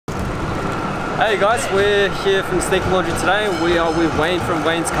Hey guys, we're here from Sneaker Laundry today. We are with Wayne from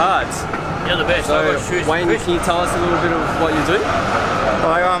Wayne's Cards. You're the best. So, Wayne, can you tell us a little bit of what you do?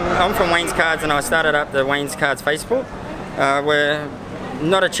 Well, I'm from Wayne's Cards and I started up the Wayne's Cards Facebook. We're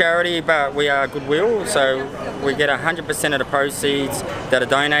not a charity, but we are goodwill, so we get 100% of the proceeds that are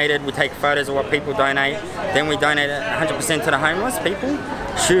donated. We take photos of what people donate, then we donate 100% to the homeless people.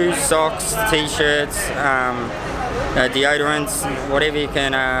 Shoes, socks, t-shirts, deodorants, whatever you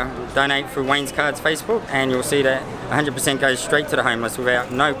can donate through Wayne's Cards Facebook, and you'll see that 100% goes straight to the homeless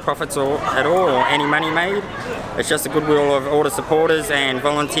without no profits at all or any money made. It's just the goodwill of all the supporters and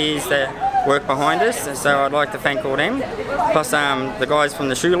volunteers that work behind us, so I'd like to thank all them. Plus the guys from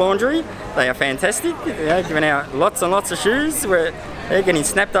the Shoe Laundry, they are fantastic. They're giving out lots and lots of shoes. They're getting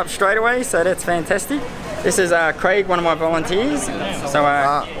snapped up straight away, so that's fantastic. This is Craig, one of my volunteers. So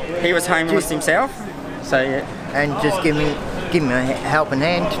he was homeless himself. So yeah. And just give me a helping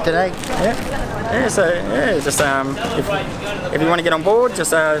hand today. Yeah. So just if you want to get on board,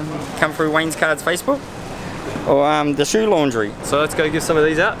 just come through Wayne's Cards Facebook or the Shoe Laundry. So let's go give some of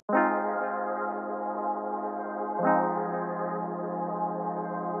these out.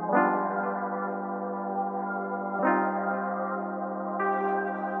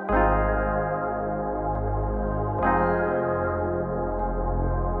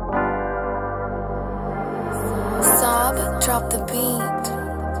 Sob, drop the beat.